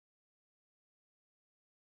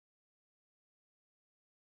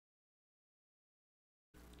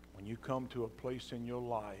you come to a place in your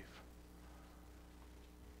life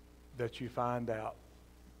that you find out,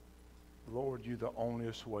 Lord, you're the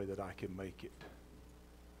onlyest way that I can make it.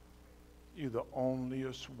 You're the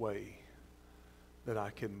onlyest way that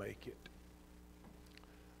I can make it.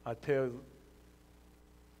 I tell you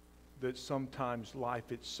that sometimes life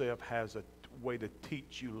itself has a way to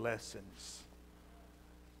teach you lessons.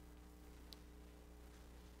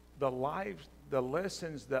 The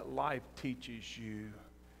lessons that life teaches you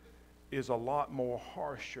is a lot more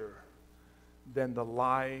harsher than the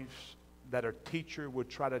lives that a teacher would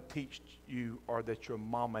try to teach you or that your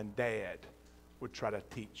mom and dad would try to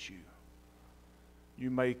teach you.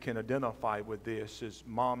 You can identify with this as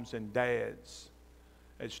moms and dads.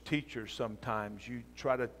 As teachers sometimes, you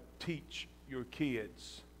try to teach your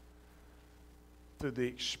kids through the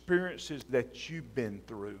experiences that you've been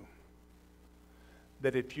through,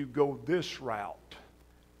 that if you go this route,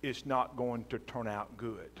 it's not going to turn out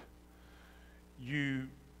good. You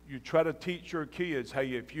try to teach your kids,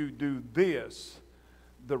 hey, if you do this,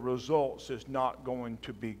 the results is not going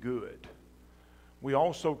to be good. We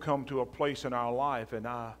also come to a place in our life, and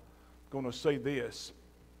I'm going to say this,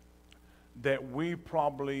 that we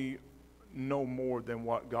probably know more than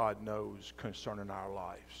what God knows concerning our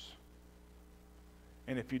lives.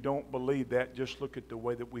 And if you don't believe that, just look at the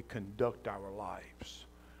way that we conduct our lives.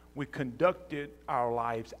 We conducted our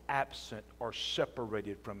lives absent or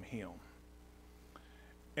separated from Him.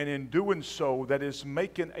 And in doing so, that is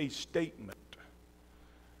making a statement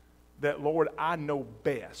that, Lord, I know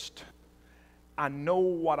best. I know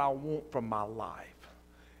what I want from my life.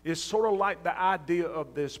 It's sort of like the idea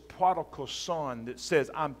of this prodigal son that says,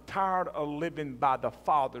 I'm tired of living by the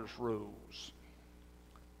Father's rules.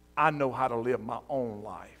 I know how to live my own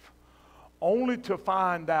life. Only to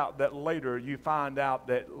find out that later you find out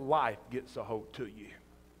that life gets a hold to you.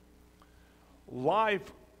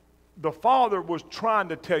 Life, the Father was trying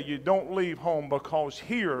to tell you, don't leave home, because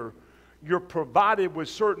here you're provided with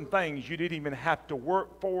certain things you didn't even have to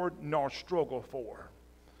work for nor struggle for.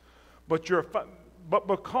 But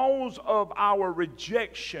because of our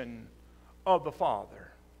rejection of the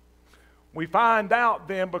Father, we find out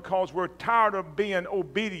then, because we're tired of being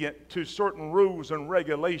obedient to certain rules and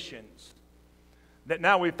regulations, that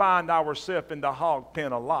now we find ourselves in the hog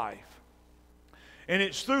pen of life. And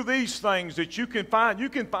it's through these things that you can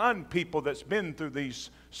find people that's been through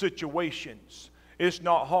these situations. It's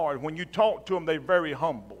not hard. When you talk to them, they're very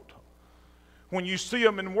humbled. When you see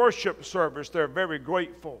them in worship service, they're very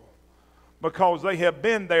grateful, because they have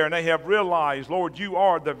been there and they have realized, Lord, you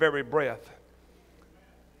are the very breath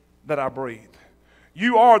that I breathe.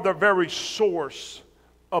 You are the very source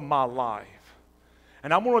of my life.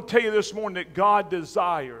 And I'm going to tell you this morning that God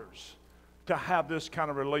desires to have this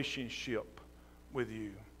kind of relationship with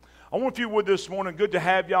you. I want you would this morning, good to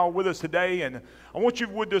have y'all with us today, and I want you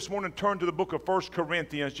would this morning turn to the book of 1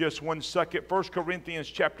 Corinthians, just 1 second. 1 Corinthians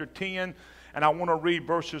chapter 10, and I want to read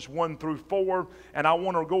verses 1 through 4, and I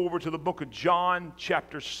want to go over to the book of John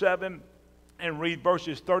chapter 7 and read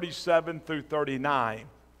verses 37 through 39.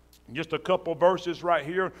 Just a couple verses right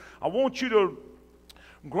here. I want you to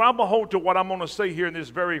grab a hold to what I'm going to say here in this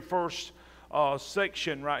very first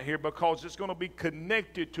section right here, because it's going to be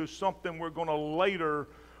connected to something we're going to later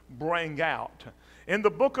bring out. In the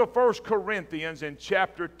book of 1 Corinthians in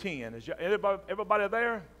chapter 10, is everybody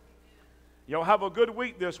there? Y'all have a good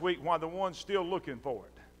week this week while the one's still looking for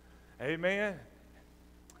it. Amen.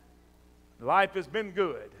 Life has been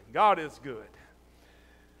good. God is good.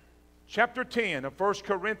 Chapter 10 of 1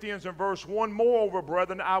 Corinthians and verse 1, moreover,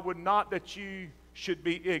 brethren, I would not that you should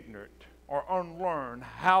be ignorant or unlearned,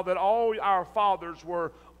 how that all our fathers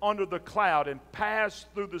were under the cloud and passed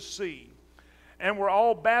through the sea, and were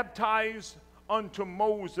all baptized unto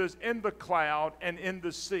Moses in the cloud and in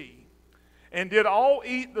the sea, and did all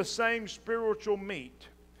eat the same spiritual meat.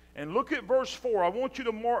 And look at verse 4. I want you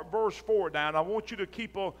to mark verse 4 down. I want you to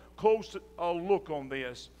keep a close look on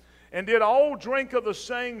this. And did all drink of the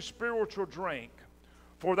same spiritual drink,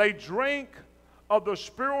 for they drank of the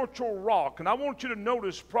spiritual rock. And I want you to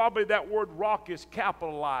notice probably that word rock is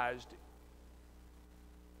capitalized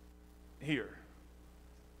here.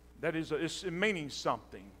 That is, it's meaning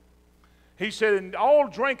something. He said, and all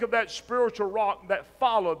drank of that spiritual rock that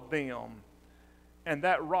followed them, and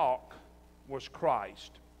that rock was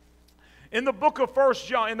Christ. In the book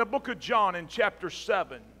of John, in chapter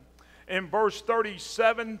 7, in verse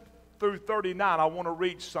 37 through 39, I want to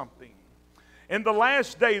read something. In the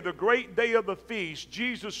last day, the great day of the feast,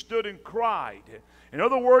 Jesus stood and cried. In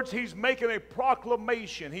other words, he's making a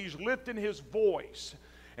proclamation. He's lifting his voice,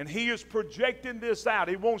 and he is projecting this out.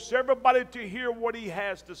 He wants everybody to hear what he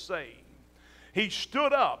has to say. He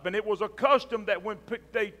stood up, and it was a custom that when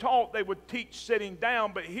they taught, they would teach sitting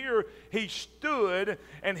down. But here he stood,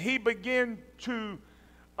 and he began to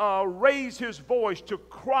raise his voice to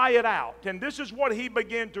cry it out. And this is what he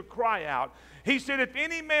began to cry out. He said, if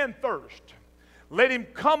any man thirst, let him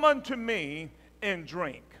come unto me and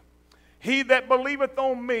drink. He that believeth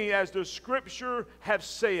on me, as the scripture hath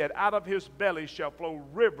said, out of his belly shall flow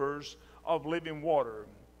rivers of living water.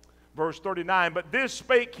 Verse 39, but this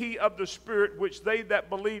spake he of the Spirit, which they that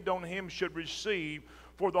believed on him should receive,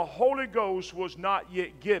 for the Holy Ghost was not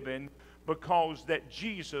yet given, because that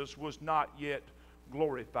Jesus was not yet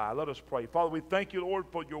glorified. Let us pray. Father, we thank you, Lord,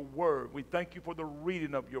 for your word. We thank you for the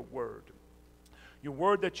reading of your word. Your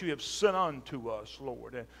word that you have sent unto us,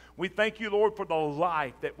 Lord. And we thank you, Lord, for the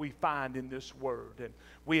life that we find in this word. And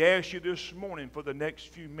we ask you this morning for the next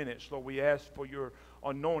few minutes, Lord, we ask for your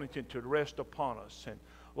anointing to rest upon us. And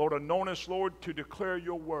Lord, anoint us, Lord, to declare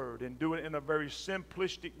your word and do it in a very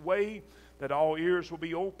simplistic way that all ears will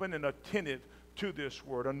be open and attentive to this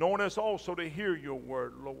word. Anoint us also to hear your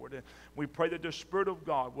word, Lord. And we pray that the Spirit of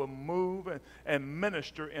God will move and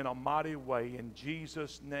minister in a mighty way. In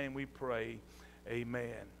Jesus' name we pray.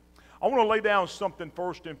 Amen. I want to lay down something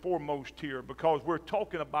first and foremost here, because we're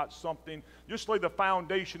talking about something, just lay the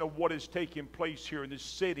foundation of what is taking place here in this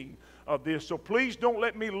setting of this. So please don't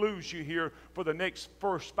let me lose you here for the next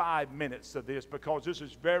first 5 minutes of this, because this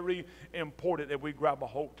is very important that we grab a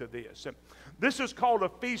hold to this. And this is called a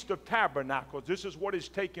Feast of Tabernacles. This is what is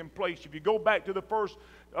taking place. If you go back to the first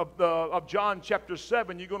of John chapter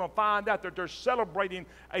 7, you're going to find out that they're celebrating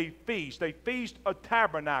a Feast of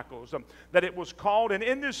Tabernacles, that it was called. And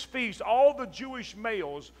in this feast, all the Jewish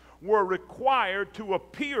males were required to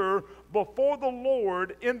appear before the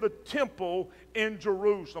Lord in the temple in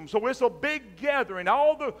Jerusalem. So it's a big gathering.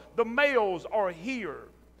 All the males are here.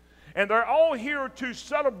 And they're all here to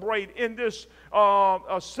celebrate in this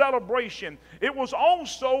celebration. It was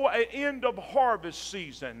also an end of harvest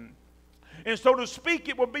season. And so to speak,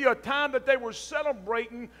 it would be a time that they were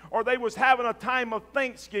celebrating, or they was having a time of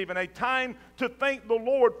thanksgiving, a time to thank the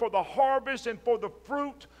Lord for the harvest and for the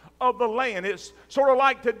fruit of the land. It's sort of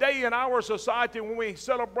like today in our society when we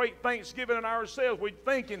celebrate Thanksgiving in ourselves, we're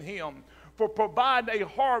thanking him for providing a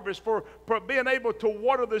harvest, for being able to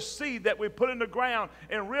water the seed that we put in the ground,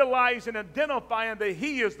 and realizing and identifying that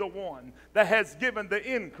he is the one that has given the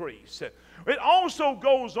increase. It also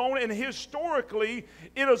goes on, and historically,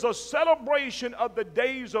 it is a celebration of the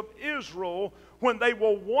days of Israel when they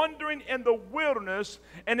were wandering in the wilderness,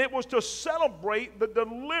 and it was to celebrate the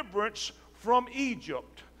deliverance from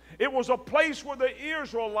Egypt. It was a place where the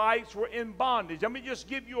Israelites were in bondage. Let me just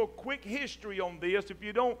give you a quick history on this. If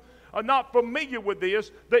you are not familiar with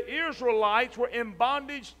this, the Israelites were in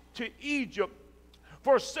bondage to Egypt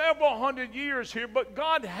for several hundred years here, but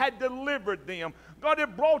God had delivered them. God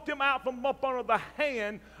had brought them out from up under the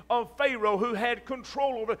hand of Pharaoh, who had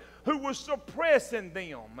control over, who was suppressing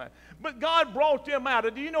them. But God brought them out.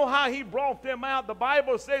 And do you know how he brought them out? The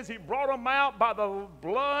Bible says he brought them out by the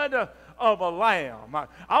blood of a lamb.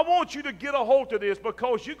 I want you to get a hold of this,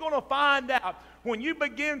 because you're going to find out when you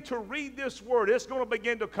begin to read this word, it's going to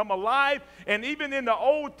begin to come alive. And even in the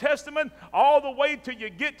Old Testament, all the way till you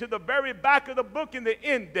get to the very back of the book in the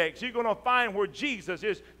index, you're going to find where Jesus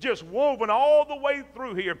is just woven all the way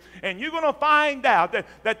through here. And you're going to find out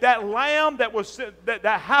that lamb that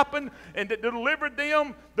happened and that delivered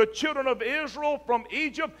them, the children of Israel, from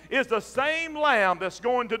Egypt, is the same lamb that's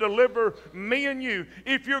going to deliver me and you.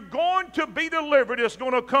 If you're going to be delivered, it's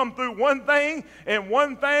going to come through one thing and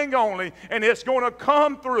one thing only, and it's going to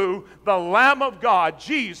come through the Lamb of God,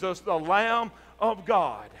 Jesus, the Lamb of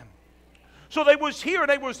God. So they was here,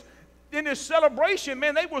 they was in this celebration,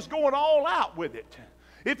 man, they was going all out with it.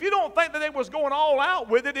 If you don't think that they was going all out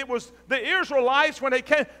with it, it was the Israelites, when they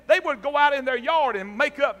came, they would go out in their yard and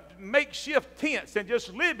make up makeshift tents and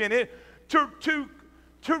just live in it to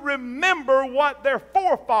remember what their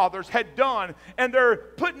forefathers had done. And they're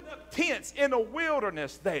putting up tents in the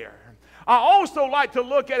wilderness there. I also like to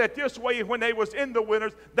look at it this way. When they was in the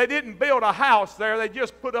wilderness, they didn't build a house there. They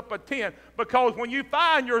just put up a tent. Because when you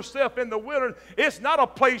find yourself in the wilderness, it's not a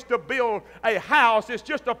place to build a house. It's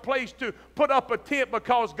just a place to put up a tent,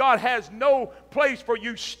 because God has no place for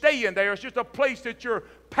you staying there. It's just a place that you're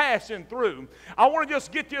passing through. I want to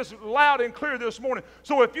just get this loud and clear this morning.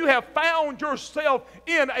 So if you have found yourself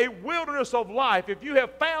in a wilderness of life, if you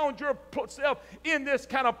have found yourself in this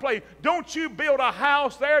kind of place, don't you build a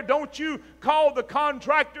house there. Don't you call the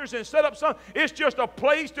contractors and set up something. It's just a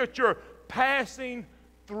place that you're passing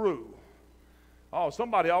through. Oh,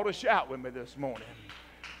 somebody ought to shout with me this morning.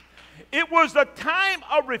 It was a time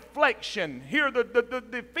of reflection. Here,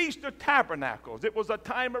 the Feast of Tabernacles, it was a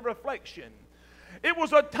time of reflection. It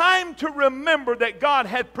was a time to remember that God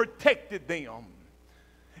had protected them.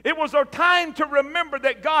 It was a time to remember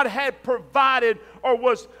that God had provided or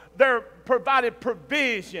was there provided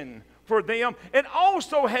provision for them and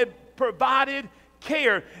also had provided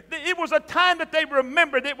care. It was a time that they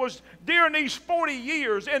remembered. It was during these 40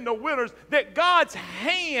 years in the wilderness that God's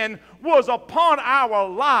hand was upon our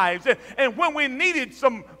lives. And when we needed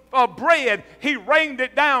some bread, he rained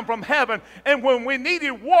it down from heaven. And when we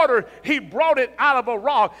needed water, he brought it out of a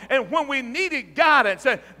rock. And when we needed guidance,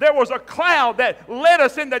 there was a cloud that led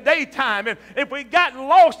us in the daytime. And if we got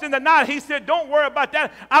lost in the night, he said, don't worry about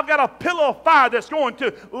that. I've got a pillar of fire that's going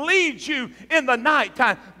to lead you in the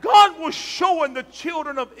nighttime. God was showing the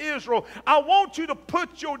children of Israel, I want you to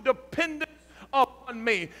put your dependence upon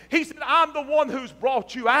me. He said, I'm the one who's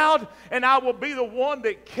brought you out, and I will be the one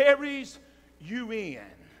that carries you in.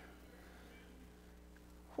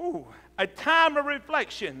 A time of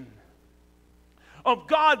reflection of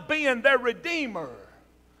God being their Redeemer,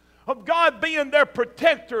 of God being their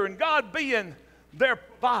protector, and God being their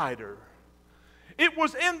provider. It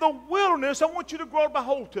was in the wilderness, I want you to grab a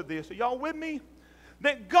hold to this. Are y'all with me?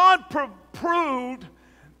 That God proved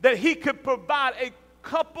that he could provide a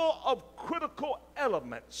couple of critical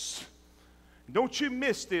elements. Don't you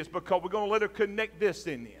miss this, because we're going to let her connect this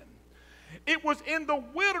in. It was in the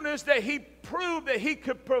wilderness that he proved that he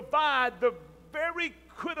could provide the very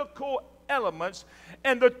critical elements.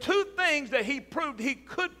 And the two things that he proved he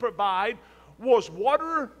could provide was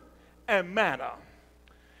water and manna.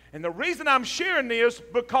 And the reason I'm sharing this,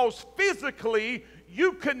 because physically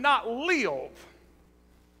you could not live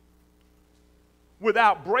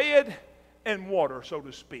without bread and water, so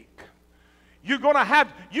to speak. You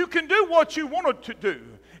can do what you wanted to do.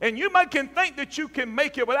 And you can think that you can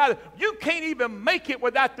make it without it. You can't even make it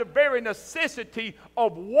without the very necessity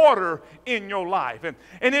of water in your life. And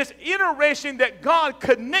it's interesting that God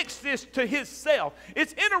connects this to himself.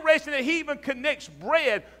 It's interesting that he even connects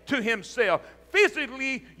bread to himself.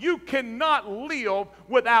 Physically, you cannot live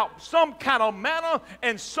without some kind of manna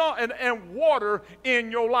and water in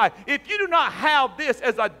your life. If you do not have this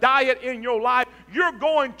as a diet in your life, you're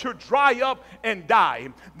going to dry up and die.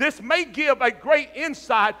 This may give a great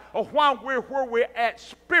insight of why we're where we're at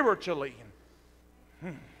spiritually.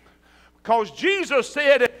 Because Jesus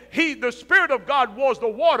said that the Spirit of God was the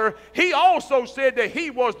water. He also said that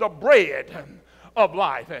he was the bread of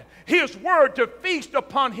life. His word, to feast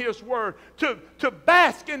upon his word, to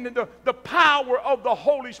bask in the power of the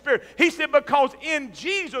Holy Spirit. He said, because in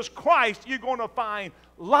Jesus Christ you're going to find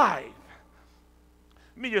life.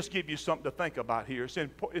 Let me just give you something to think about here.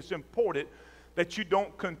 It's important that you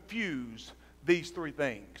don't confuse these three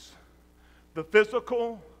things: the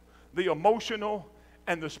physical, the emotional,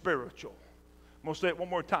 and the spiritual. I'm going to say it one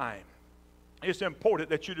more time. It's important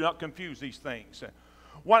that you do not confuse these things.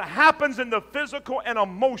 What happens in the physical and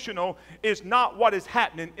emotional is not what is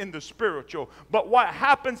happening in the spiritual. But what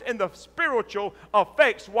happens in the spiritual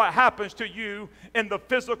affects what happens to you in the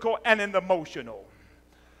physical and in the emotional.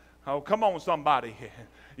 Oh, come on, somebody.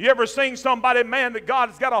 You ever seen somebody, man, that God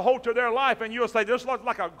has got a hold to their life, and you'll say, this looks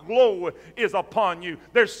like a glow is upon you.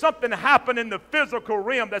 There's something happened in the physical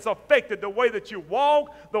realm that's affected the way that you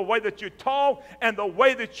walk, the way that you talk, and the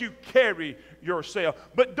way that you carry yourself.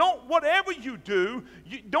 But whatever you do,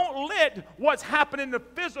 don't let what's happening in the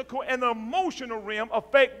physical and the emotional realm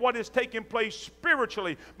affect what is taking place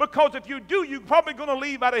spiritually. Because if you do, you're probably going to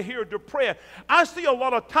leave out of here depressed. I see a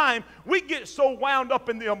lot of time we get so wound up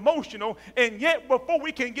in the emotional, and yet before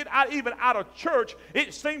we can get even out of church,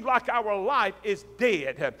 it seems like our life is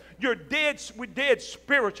dead. You're dead. We're dead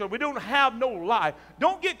spiritual. We don't have no life.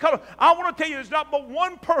 Don't get caught up. I want to tell you, there's not but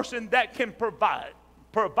one person that can provide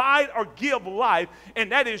or give life,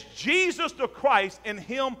 and that is Jesus the Christ, and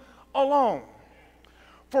him alone.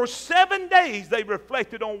 For 7 days they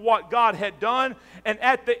reflected on what God had done, and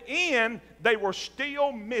at the end they were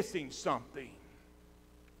still missing something.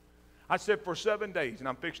 I said for 7 days, and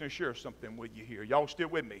I'm fixing to share something with you here. Y'all still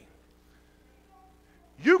with me?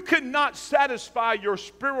 You could not satisfy your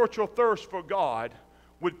spiritual thirst for God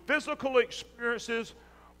with physical experiences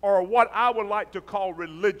or what I would like to call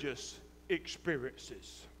religious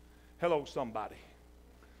experiences. Hello, somebody.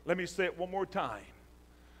 Let me say it one more time,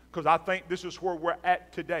 because I think this is where we're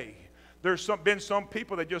at today. There's been some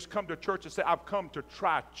people that just come to church and say, I've come to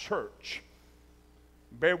try church.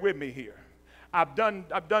 Bear with me here. I've done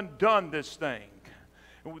this thing.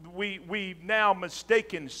 We now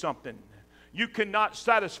mistaken something. You cannot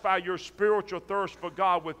satisfy your spiritual thirst for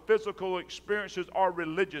God with physical experiences or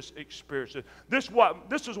religious experiences. This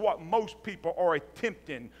is what most people are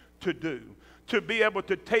attempting to do, to be able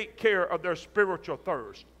to take care of their spiritual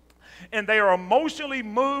thirst. And they are emotionally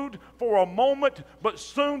moved for a moment, but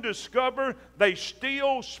soon discover they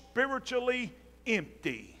still spiritually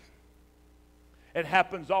empty. It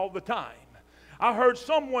happens all the time. I heard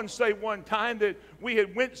someone say one time that we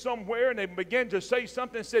had went somewhere and they began to say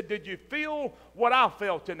something and said, "Did you feel what I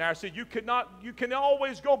felt in there?" I said, you can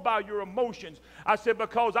always go by your emotions. I said,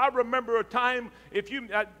 because I remember a time,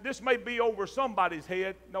 this may be over somebody's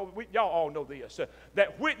head. No, y'all all know this.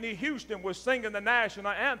 That Whitney Houston was singing the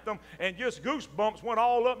national anthem and just goosebumps went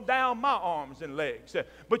all up and down my arms and legs.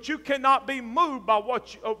 But you cannot be moved by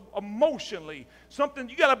what emotionally.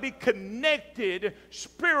 You got to be connected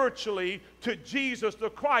spiritually to Jesus the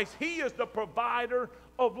Christ. He is the provider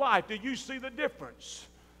of life. Do you see the difference?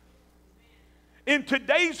 In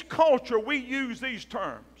today's culture, we use these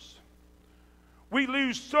terms. We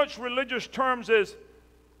use such religious terms as,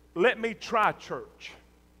 "Let me try church."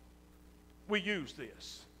 We use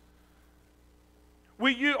this.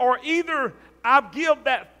 Or either, "I give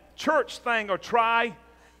that church thing a try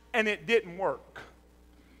and it didn't work."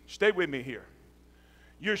 Stay with me here.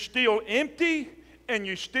 You're still empty and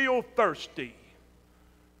you're still thirsty.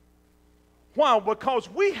 Why? Because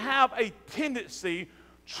we have a tendency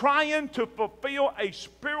trying to fulfill a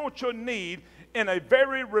spiritual need in a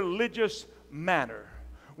very religious manner.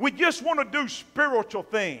 We just want to do spiritual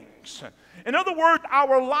things. In other words,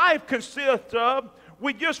 our life consists of,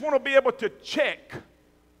 we just want to be able to check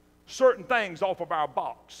certain things off of our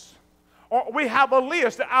box. Or we have a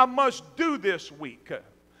list that I must do this week.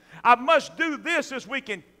 I must do this week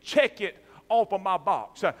and check it off of my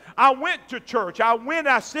box. I went to church.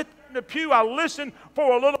 I sit in the pew. I listened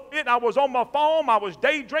for a little bit. I was on my phone. I was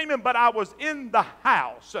daydreaming, but I was in the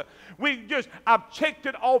house. I've checked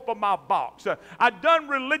it off of my box. I've done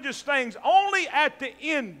religious things. Only at the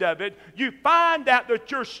end of it, you find out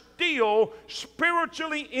that you're still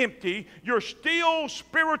spiritually empty. You're still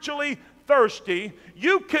spiritually thirsty.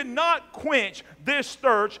 You cannot quench this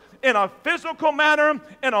thirst in a physical manner,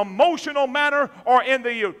 an emotional manner, or in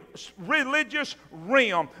the religious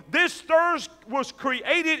realm. This thirst was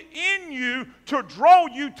created in you to draw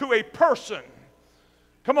you to a person.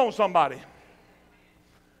 Come on, somebody.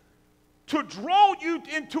 To draw you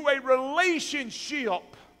into a relationship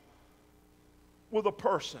with a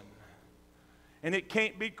person. And it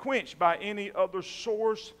can't be quenched by any other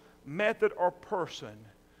source, method, or person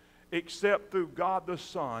except through God the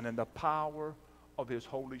Son and the power of His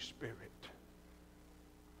Holy Spirit.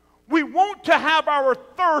 We want to have our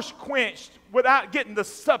thirst quenched without getting the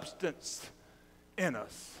substance in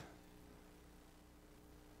us.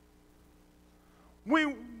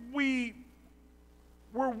 We're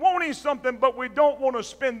wanting something, but we don't want to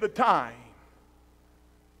spend the time.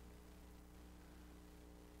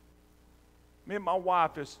 Me and my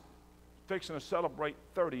wife is fixing to celebrate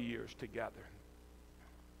 30 years together.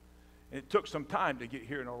 And it took some time to get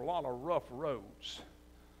here and a lot of rough roads.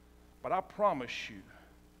 But I promise you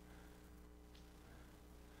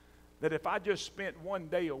that if I just spent one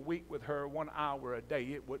day a week with her, 1 hour a day,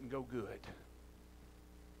 it wouldn't go good.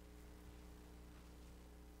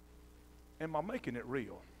 Am I making it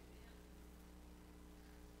real?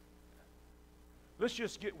 Let's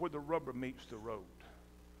just get where the rubber meets the road.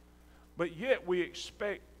 But yet we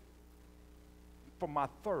expect for my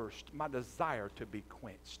thirst, my desire to be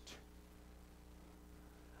quenched.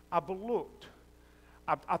 I've looked.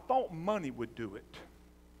 I thought money would do it,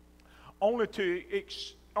 only to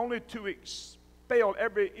expel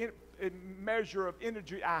every measure of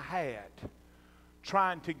energy I had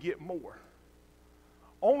trying to get more.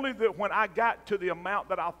 Only that when I got to the amount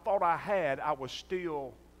that I thought I had, I was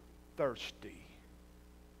still thirsty.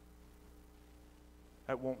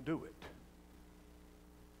 That won't do it.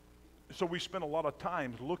 So we spend a lot of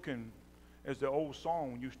times looking, as the old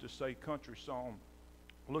song used to say, country song,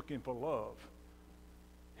 looking for love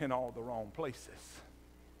in all the wrong places.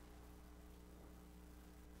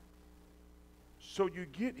 So you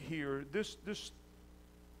get here, this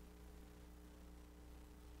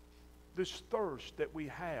thirst that we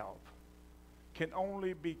have can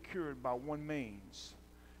only be cured by one means,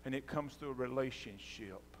 and it comes through a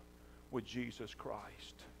relationship with Jesus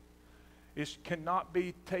Christ. It cannot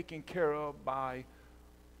be taken care of by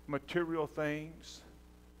material things.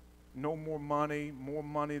 No more money,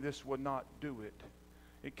 this will not do it.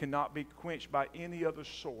 It cannot be quenched by any other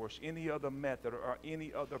source, any other method, or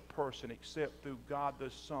any other person except through God the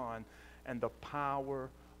Son and the power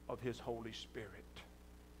of His Holy Spirit.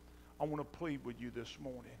 I want to plead with you this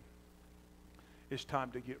morning. It's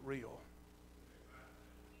time to get real.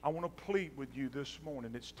 I want to plead with you this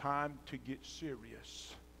morning. It's time to get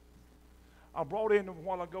serious. I brought in a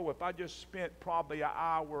while ago, if I just spent probably an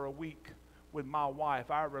hour a week with my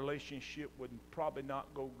wife, our relationship would probably not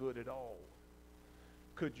go good at all.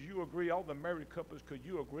 Could you agree, all the married couples, could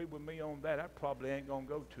you agree with me on that? That probably ain't going to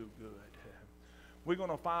go too good. We're going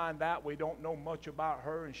to find out we don't know much about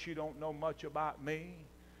her and she don't know much about me.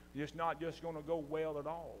 It's not just going to go well at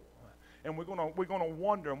all. And we're going to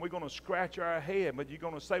wonder and we're going to scratch our head, but you're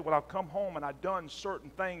going to say, well, I've come home and I've done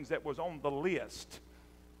certain things that was on the list.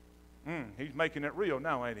 He's making it real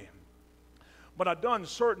now, ain't he? But I've done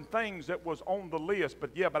certain things that was on the list,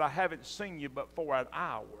 but I haven't seen you but for an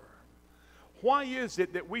hour. Why is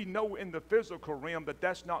it that we know in the physical realm that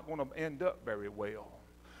that's not going to end up very well?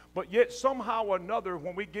 But yet somehow or another,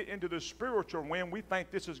 when we get into the spiritual realm, we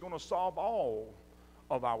think this is going to solve all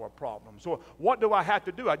of our problems. So what do I have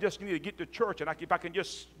to do? I just need to get to church, and if I can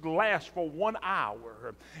just last for 1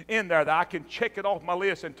 hour in there, that I can check it off my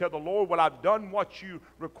list and tell the Lord, well, I've done what you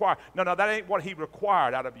require. No, that ain't what he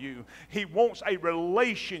required out of you. He wants a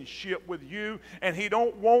relationship with you, and he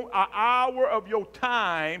don't want an hour of your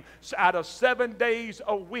time out of 7 days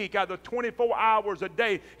a week, out of 24 hours a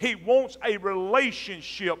day. He wants a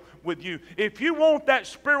relationship with you. If you want that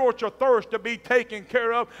spiritual thirst to be taken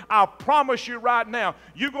care of, I promise you right now,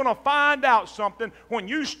 you're going to find out something. When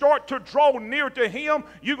you start to draw near to him,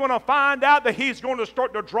 you're going to find out that he's going to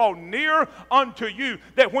start to draw near unto you.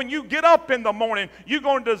 That when you get up in the morning, you're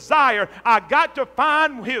going to desire, I got to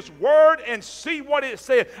find his word and see what it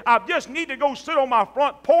said. I just need to go sit on my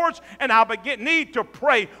front porch and I need to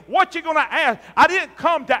pray. What you going to ask? I didn't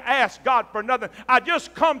come to ask God for nothing. I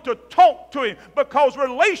just come to talk to him, because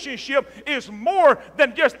relationship is more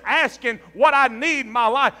than just asking what I need in my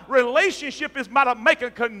life. Relationship is about make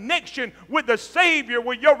a connection with the Savior,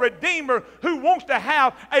 with your Redeemer, who wants to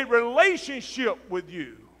have a relationship with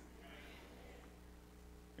you.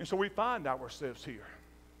 And so we find ourselves here.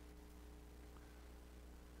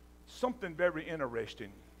 Something very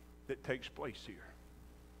interesting that takes place here.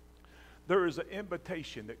 There is an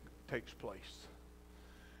invitation that takes place.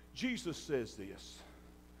 Jesus says this.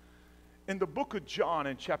 In the book of John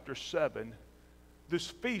in chapter 7, this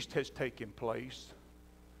feast has taken place.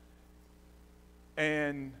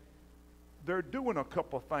 And they're doing a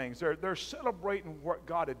couple of things. They're celebrating what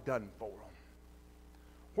God had done for them,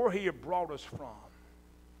 where he had brought us from.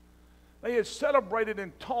 They had celebrated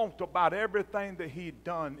and talked about everything that he had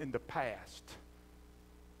done in the past.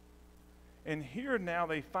 And here now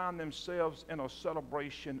they find themselves in a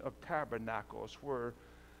celebration of tabernacles, where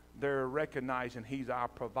they're recognizing he's our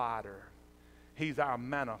provider. He's our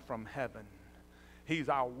manna from heaven. He's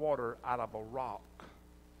our water out of a rock.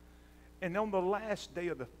 And on the last day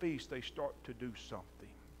of the feast, they start to do something.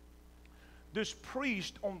 This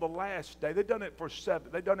priest on the last day, they've done it for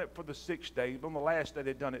the 6th day. But on the last day,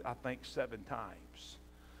 they've done it, I think, 7 times.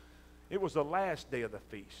 It was the last day of the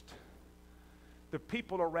feast. The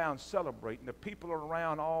people around celebrating. The people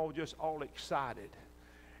around all excited.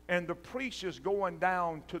 And the priest is going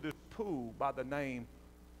down to this pool by the name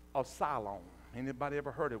of Siloam. Anybody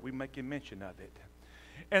ever heard it? We making mention of it.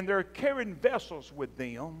 And they're carrying vessels with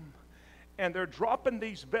them. And they're dropping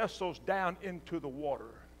these vessels down into the water.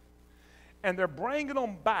 And they're bringing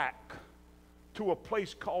them back to a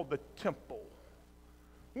place called the temple.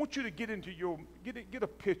 I want you to get a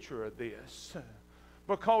picture of this.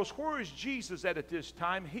 Because where is Jesus at this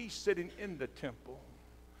time? He's sitting in the temple.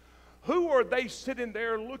 Who are they sitting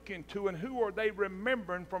there looking to, and who are they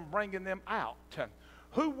remembering from bringing them out?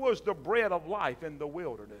 Who was the bread of life in the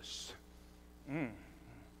wilderness?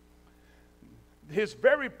 His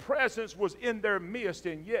very presence was in their midst,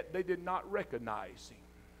 and yet they did not recognize him.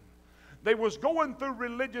 They was going through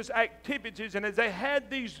religious activities, and as they had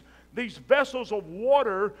these vessels of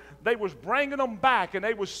water, they was bringing them back, and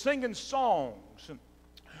they was singing songs.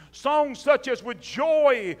 Songs such as, with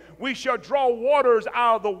joy we shall draw waters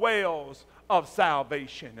out of the wells of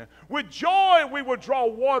salvation. With joy we will draw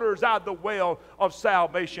waters out of the well of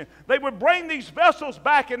salvation. They would bring these vessels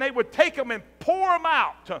back, and they would take them and pour them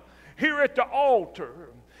out here at the altar.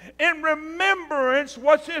 In remembrance,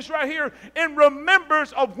 what's this right here? In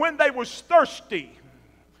remembrance of when they was thirsty.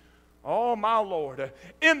 Oh my Lord.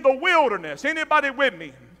 In the wilderness. Anybody with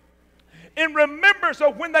me? In remembrance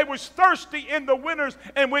of when they was thirsty in the winters,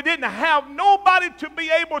 and we didn't have nobody to be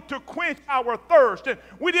able to quench our thirst, and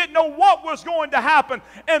we didn't know what was going to happen.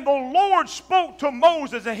 And the Lord spoke to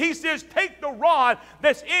Moses, and he says, take the rod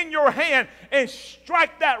that's in your hand and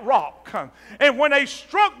strike that rock. And when they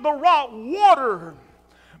struck the rock, water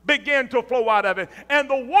began to flow out of it. And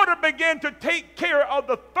the water began to take care of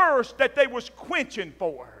the thirst that they was quenching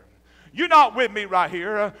for. You're not with me right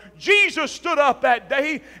here. Jesus stood up that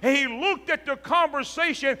day and he looked at the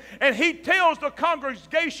conversation and he tells the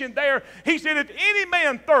congregation there, he said, if any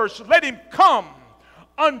man thirsts, let him come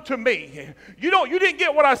unto me. You didn't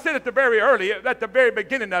get what I said at the very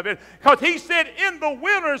beginning of it, because he said in the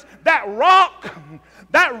wilderness, that rock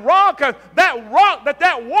that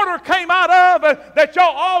water came out of, that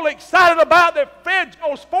y'all all excited about, that fed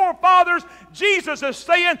y'all's forefathers, Jesus is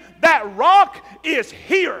saying that rock is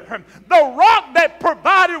here. The rock that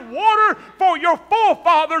provided water for your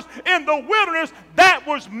forefathers in the wilderness, that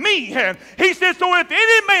was me. He said, so if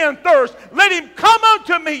any man thirst, let him come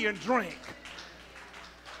unto me and drink.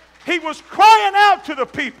 He was crying out to the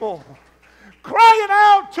people, crying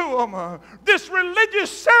out to them. This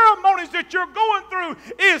religious ceremonies that you're going through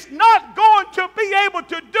is not going to be able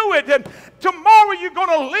to do it. And tomorrow you're going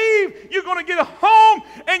to leave, you're going to get home,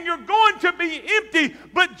 and you're going to be empty.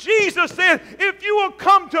 But Jesus said, if you will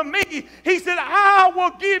come to me, he said, I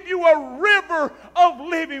will give you a river of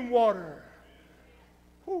living water.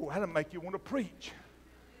 Ooh, that'll make you want to preach.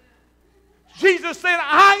 Jesus said,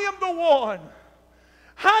 I am the one.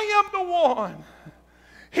 I am the one.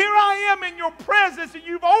 Here I am in your presence and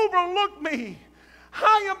you've overlooked me.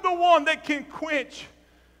 I am the one that can quench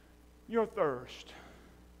your thirst.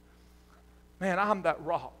 Man, I'm that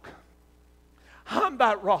rock. I'm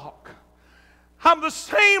that rock. I'm the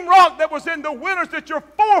same rock that was in the wilderness that your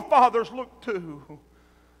forefathers looked to.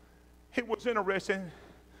 It was interesting.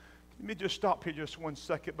 Let me just stop here just one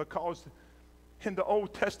second, because in the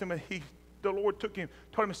Old Testament, the Lord told him,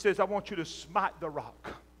 says, I want you to smite the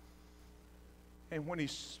rock. And when he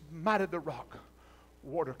smited the rock,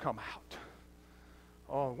 water come out.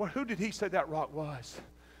 Oh, who did he say that rock was?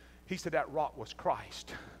 He said that rock was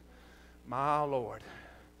Christ. My Lord.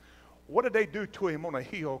 What did they do to him on a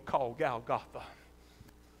hill called Golgotha?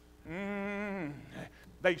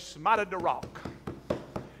 They smited the rock.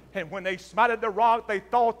 And when they smited the rock, they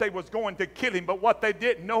thought they was going to kill him. But what they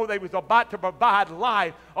didn't know, they was about to provide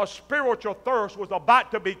life. A spiritual thirst was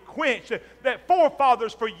about to be quenched that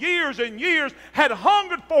forefathers for years and years had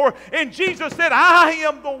hungered for. And Jesus said, I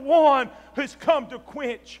am the one who's come to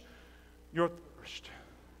quench your thirst.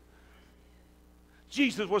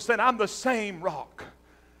 Jesus was saying, I'm the same rock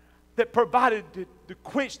that provided to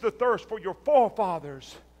quench the thirst for your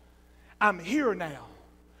forefathers. I'm here now.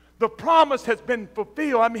 The promise has been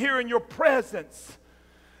fulfilled. I'm here in your presence.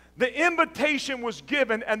 The invitation was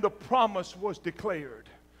given and the promise was declared.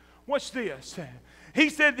 What's this? He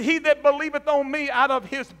said, he that believeth on me, out of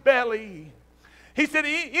his belly. He said,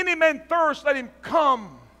 any man thirst, let him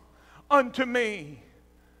come unto me.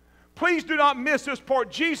 Please do not miss this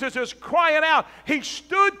part. Jesus is crying out. He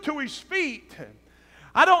stood to his feet.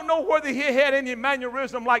 I don't know whether he had any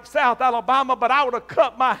mannerism like South Alabama, but I would have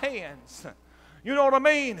cut my hands. You know what I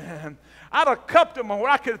mean? I'd have cupped him where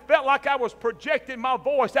I felt like I was projecting my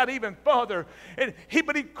voice out even further.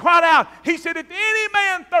 But he cried out. He said, if any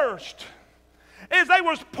man thirst, as they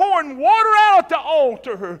was pouring water out at the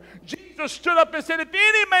altar, Jesus stood up and said, if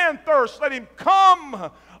any man thirst, let him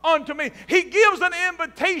come unto me. He gives an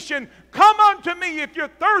invitation. Come unto me. If you're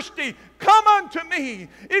thirsty, come unto me.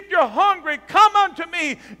 If you're hungry, come unto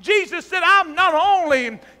me. Jesus said, I'm not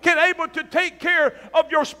only able to take care of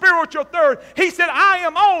your spiritual thirst. He said, I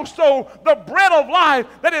am also the bread of life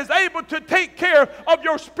that is able to take care of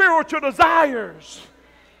your spiritual desires.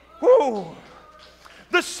 Woo.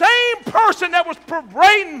 The same person that was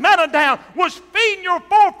raining manna down, was feeding your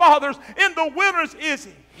forefathers in the wilderness, is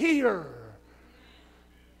here.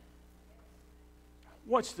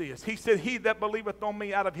 Watch this. He said, he that believeth on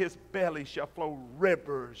me, out of his belly shall flow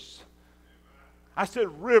rivers. I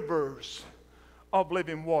said rivers of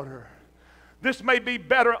living water. This may be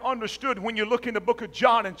better understood when you look in the book of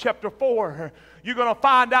John in chapter 4. You're going to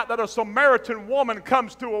find out that a Samaritan woman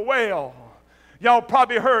comes to a well. Y'all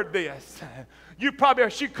probably heard this.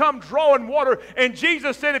 She come drawing water, and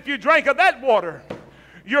Jesus said, if you drink of that water,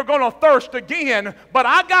 you're going to thirst again. But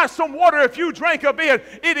I got some water, if you drink of it,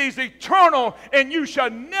 it is eternal, and you shall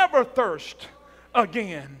never thirst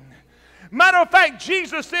again. Matter of fact,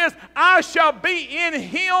 Jesus says, I shall be in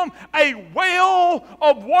him a well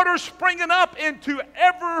of water springing up into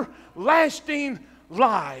everlasting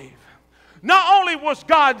life. Not only was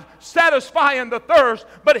God satisfying the thirst,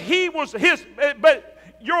 but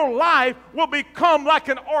your life will become like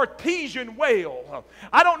an artesian well.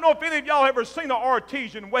 I don't know if any of y'all ever seen an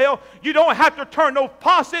artesian well. You don't have to turn no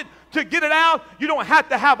faucet to get it out. You don't have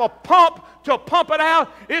to have a pump to pump it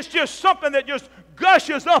out. It's just something that just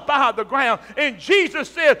gushes up out of the ground. And Jesus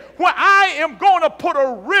said, well, I am going to put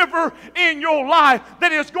a river in your life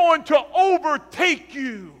that is going to overtake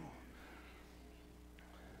you.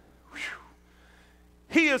 Whew.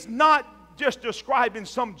 He is not just describing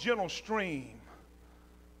some gentle stream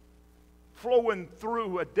flowing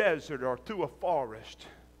through a desert or through a forest.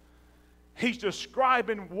 He's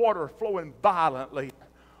describing water flowing violently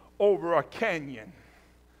over a canyon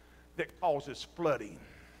that causes flooding.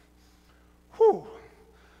 Whew.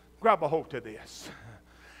 Grab a hold of this.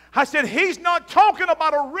 I said, he's not talking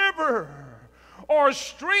about a river or a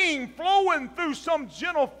stream flowing through some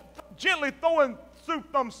gently flowing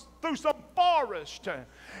through some forest.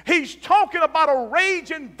 He's talking about a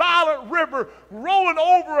raging, violent river rolling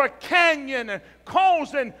over a canyon and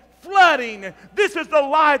causing flooding. This is the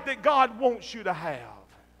life that God wants you to have.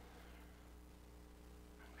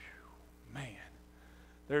 Man,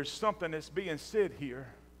 there's something that's being said here.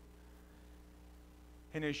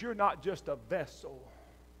 And as you're not just a vessel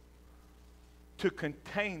to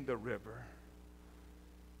contain the river,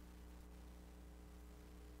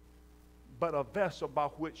 but a vessel by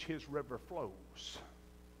which his river flows.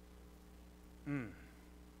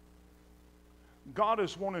 God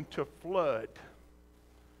is wanting to flood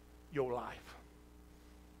your life.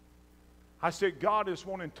 I said God is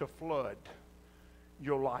wanting to flood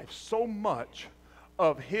your life, so much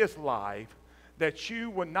of his life that you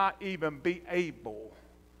will not even be able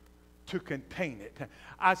to contain it.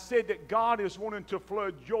 I said that God is wanting to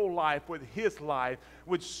flood your life with his life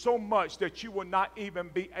with so much that you will not even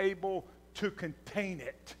be able to contain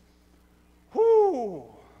it. Whoo!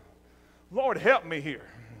 Lord, help me here.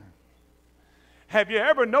 Have you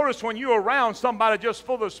ever noticed when you're around somebody just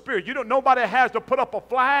full of the Spirit, nobody has to put up a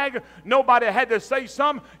flag, nobody had to say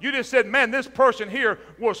something. You just said, man, this person here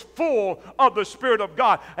was full of the Spirit of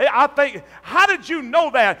God. I think, how did you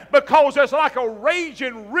know that? Because it's like a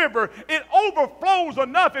raging river. It overflows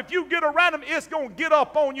enough. If you get around them, it's going to get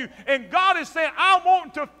up on you. And God is saying, I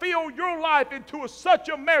want to fill your life into such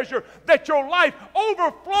a measure that your life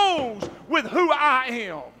overflows with who I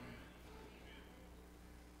am.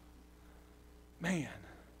 Man,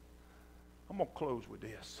 I'm going to close with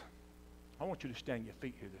this. I want you to stand your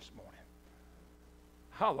feet here this morning.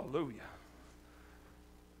 Hallelujah.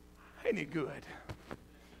 Ain't he good?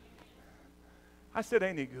 I said,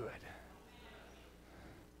 ain't he good?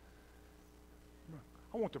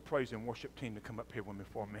 I want the praise and worship team to come up here with me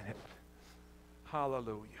for a minute.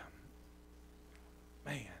 Hallelujah.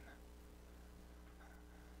 Man.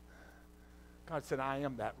 God said, I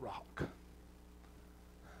am that rock.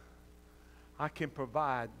 I can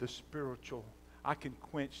provide the spiritual, I can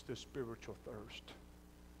quench the spiritual thirst.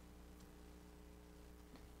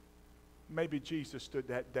 Maybe Jesus stood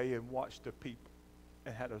that day and watched the people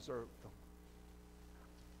and had observed them.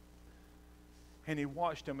 And he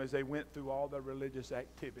watched them as they went through all their religious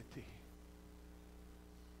activity.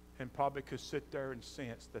 And probably could sit there and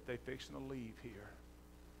sense that they're fixing to leave here.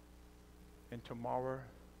 And tomorrow,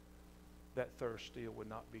 that thirst still would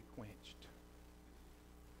not be quenched.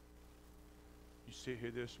 You sit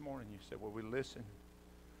here this morning, you say, well, we listened.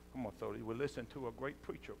 I'm going to throw it. We listened to a great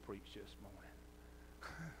preacher preach this morning.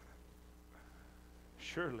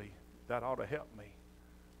 Surely that ought to help me.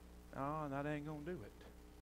 No, that ain't going to do it.